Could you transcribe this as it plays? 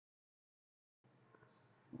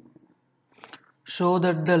show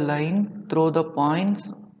that the line through the points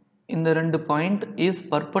இந்த ரெண்டு point is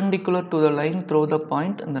perpendicular to the line through the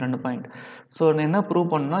point இந்த ரெண்டு point. So என்ன prove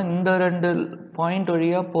பண்ணால் இந்த ரெண்டு பாயிண்ட்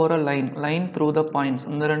வழியாக போகிற லைன் த்ரூ த பாயிண்ட்ஸ்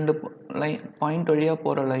இந்த ரெண்டு பாயிண்ட் வழியாக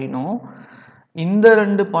போகிற லைனும் இந்த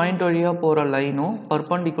ரெண்டு பாயிண்ட் வழியாக போகிற லைனும்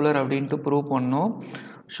பர்பண்டிகுலர் அப்படின்ட்டு ப்ரூவ் பண்ணோம்.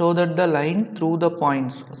 Show that the line through the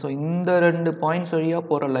points, so இந்த ரெண்டு பாயிண்ட்ஸ் வழியாக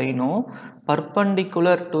போகிற லைனும்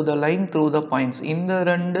perpendicular to the line through the points இந்த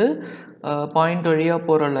ரெண்டு பாயிண்ட் வழியாக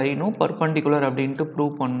போகிற லைனும் பர்பண்டிகுலர் அப்படின்ட்டு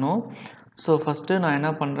ப்ரூவ் பண்ணோம். ஸோ ஃபஸ்ட்டு நான் என்ன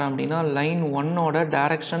பண்ணுறேன் அப்படின்னா லைன் ஒன்னோட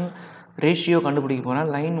டைரக்ஷன் ரேஷியோ கண்டுபிடிக்க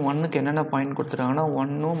போகிறேன். லைன் ஒன்னுக்கு என்னென்ன பாயிண்ட் கொடுத்துருக்காங்கன்னா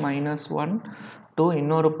 1 -1 2,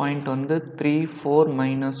 இன்னொரு பாயிண்ட் வந்து 3 4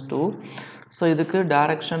 -2. ஸோ இதுக்கு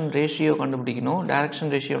டைரக்ஷன் ரேஷியோ கண்டுபிடிக்கணும்.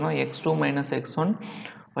 Direction ரேஷியோனா x2 - x1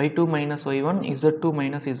 y2 - y1 z2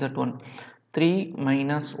 - z1 3 -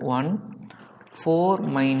 1 4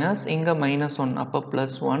 minus இங்கே -1 அப்போ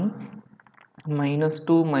 +1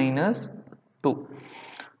 -2 -2.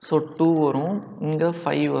 ஸோ 2 வரும், இங்கே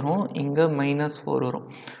 5 வரும், இங்கே -4 வரும்.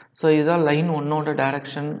 ஸோ இதுதான் லைன் ஒன்னோட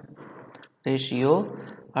டைரக்ஷன் ரேஷியோ.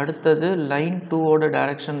 அடுத்தது லைன் டூவோட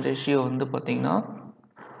டைரக்ஷன் ரேஷியோ வந்து பார்த்திங்கன்னா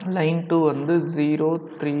லைன் 2 வந்து 0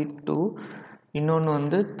 3 2, இன்னொன்று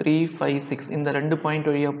வந்து 3 5 6 இந்த ரெண்டு பாயிண்ட்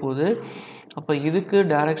வழியாக போகுது. அப்போ இதுக்கு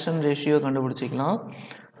டைரக்ஷன் ரேஷியோ கண்டுபிடிச்சிக்கலாம்.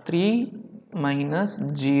 3 -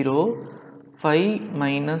 0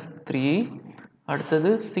 5 - 3, அடுத்தது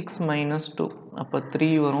 6 - 2 அப்போ 3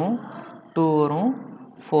 வரும் 2 வரும்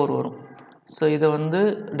 4 வரும். ஸோ இதை வந்து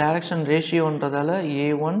டைரக்ஷன் ரேஷியோன்றதால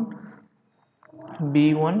A1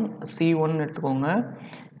 B1 C1 எடுத்துக்கோங்க,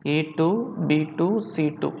 A2 B2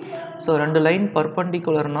 C2. ஸோ ரெண்டு லைன்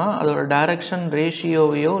பர்பண்டிகுலர்னால் அதோட டைரக்ஷன்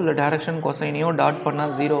ரேஷியோவையோ இல்லை டைரக்ஷன் கொசைனையோ டாட்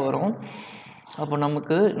பண்ணால் 0 வரும். அப்போ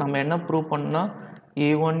நம்ம என்ன ப்ரூவ் பண்ணால்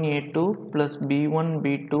A1 A2 plus B1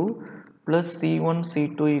 B2 plus C1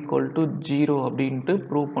 C2 equal to 0 அப்படின்ட்டு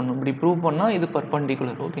ப்ரூவ் பண்ணும். இப்படி ப்ரூவ் பண்ணால் இது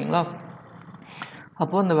பர்பண்டிகுலர். ஓகேங்களா?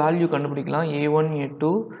 அப்போது அந்த வேல்யூ கண்டுபிடிக்கலாம். A1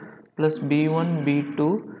 A2 plus B1 B2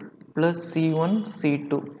 plus C1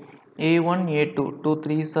 C2. A1 A2 2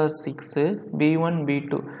 3s are 6, B1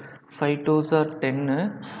 B2 5 2s are 10,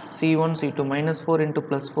 C1 C2 -4 into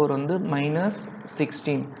 +4 வந்து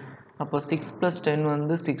 -16. அப்போ 6 + 10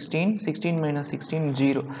 வந்து 16, 16 - 16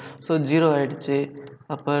 0. ஸோ 0 ஆயிடுச்சு.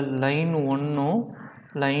 அப்போ லைன் ஒன்னும்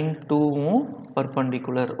லைன் டூவும்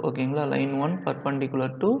பர்பண்டிகுலர். ஓகேங்களா? Line 1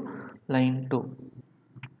 perpendicular to line 2.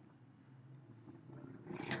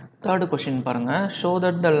 Third question பாருங்க. Show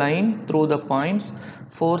that the line through the points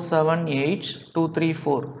 4 7 8 2 3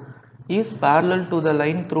 4 is parallel to the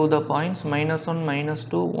line through the points -1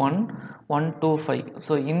 -2 1 1 2 5.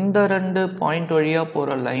 So இந்த ரெண்டு பாயிண்ட் வழியாக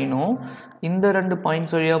போகிற லைனும் இந்த ரெண்டு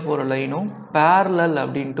பாயிண்ட்ஸ் வழியாக போகிற லைனும் parallel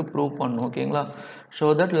அப்படின்ட்டு ப்ரூவ் பண்ணும். ஓகேங்களா? Show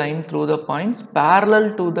that line through the points parallel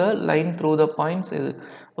to the line through the points இது.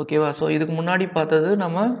 ஓகேவா? ஸோ இதுக்கு முன்னாடி பார்த்தது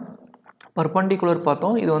நம்ம பர்பண்டிகுலர்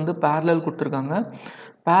பார்த்தோம். இது வந்து parallel கொடுத்துருக்காங்க.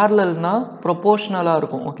 parallelனா ப்ரொபோஷ்னலாக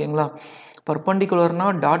இருக்கும். ஓகேங்களா?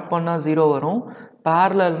 பர்பண்டிகுலர்னால் டாட் பண்ணால் 0 வரும்,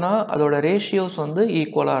 parallelனா அதோட ரேஷியோஸ் வந்து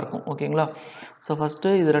ஈக்குவலாக இருக்கும். ஓகேங்களா? ஸோ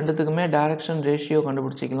ஃபஸ்ட்டு இது ரெண்டுத்துக்குமே டைரக்ஷன் ரேஷியோ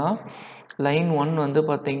கண்டுபிடிச்சிக்கலாம். லைன் 1 வந்து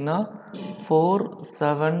பார்த்திங்கன்னா 4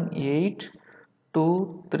 7 8 2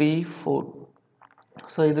 3 4.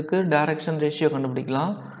 ஸோ இதுக்கு டைரக்ஷன் ரேஷியோ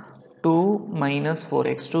கண்டுபிடிக்கலாம். 2 - 4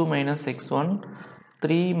 x2 - x1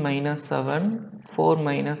 3 - 7 4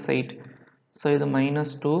 - 8. ஸோ இது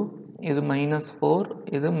 -2, இது -4,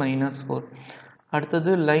 இது -4.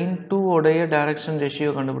 அடுத்தது லைன் 2 உடைய டைரக்ஷன் ரேஷியோ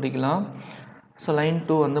கண்டுபிடிக்கலாம். ஸோ லைன்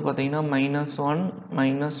 2 வந்து பார்த்திங்கன்னா -1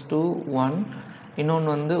 -2 1, இன்னொன்று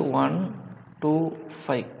வந்து 1 2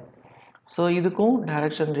 5. ஸோ இதுக்கும்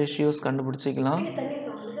டைரக்ஷன் ரேஷியோஸ் கண்டுபிடிச்சிக்கலாம்.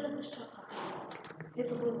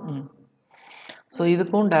 ஸோ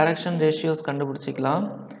இதுக்கும் டைரக்ஷன் ரேஷியோஸ் கண்டுபிடிச்சிக்கலாம்.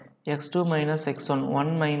 x2 - x1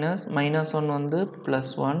 1 -1 வந்து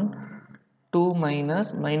 +1, 2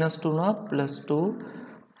 -2னா +2,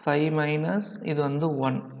 5 இது வந்து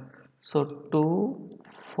 1. ஸோ 2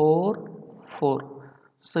 4 4.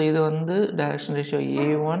 ஸோ இது வந்து direction ratio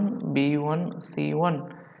A1 B1 C1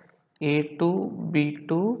 A2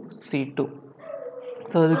 B2 C2.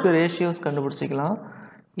 So இதுக்கு ratios கண்டுபிடிச்சிக்கலாம்.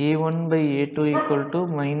 A1/A2 equal to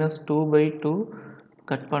 -2/2,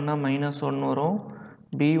 cut பண்ணால் -1 வரும்.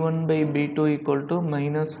 B1/B2 ஈக்குவல் டு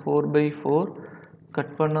 -4/4,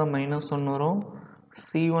 கட் பண்ணால் -1 வரும்.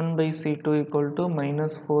 C1/C2 ஈக்குவல் டு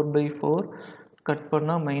 -4/4, கட்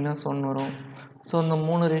பண்ணால் -1 வரும். ஸோ இந்த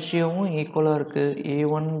மூணு ரேஷியோவும் ஈக்குவலாக இருக்குது.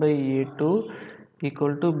 A1/A2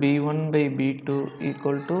 equal to B1/B2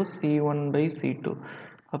 equal to C1/C2.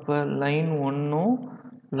 அப்போ லைன் 1ம்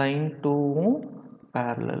லைன் 2வும்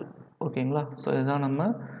parallel. ஓகேங்களா? ஸோ இதுதான் நம்ம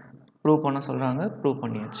ப்ரூவ் பண்ண சொல்கிறாங்க. ப்ரூவ்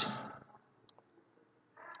பண்ணியாச்சு.